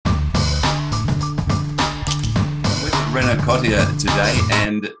Reina Cottier today,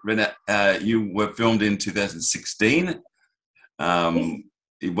 and Reina, you were filmed in 2016.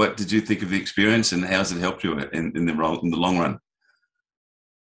 What did you think of the experience, and how has it helped you in the long run?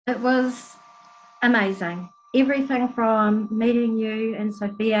 It was amazing. Everything from meeting you and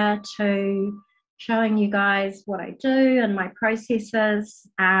Sophia to showing you guys what I do and my processes.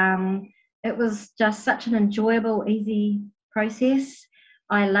 It was just such an enjoyable, easy process.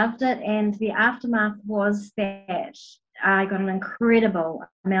 I loved it, and the aftermath was that I got an incredible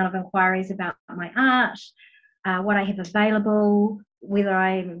amount of inquiries about my art, what I have available, whether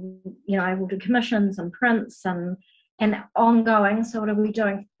I'm, I will do commissions and prints and ongoing. So what are we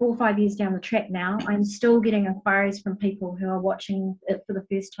doing 4 or 5 years down the track now? I'm still getting inquiries from people who are watching it for the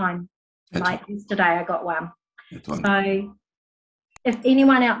first time. Like yesterday, I got one. So if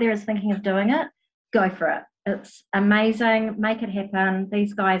anyone out there is thinking of doing it, go for it. It's amazing. Make it happen.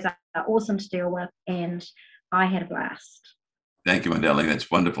 These guys are awesome to deal with, and I had a blast. Thank you, my darling.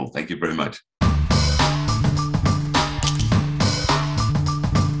 That's wonderful. Thank you very much.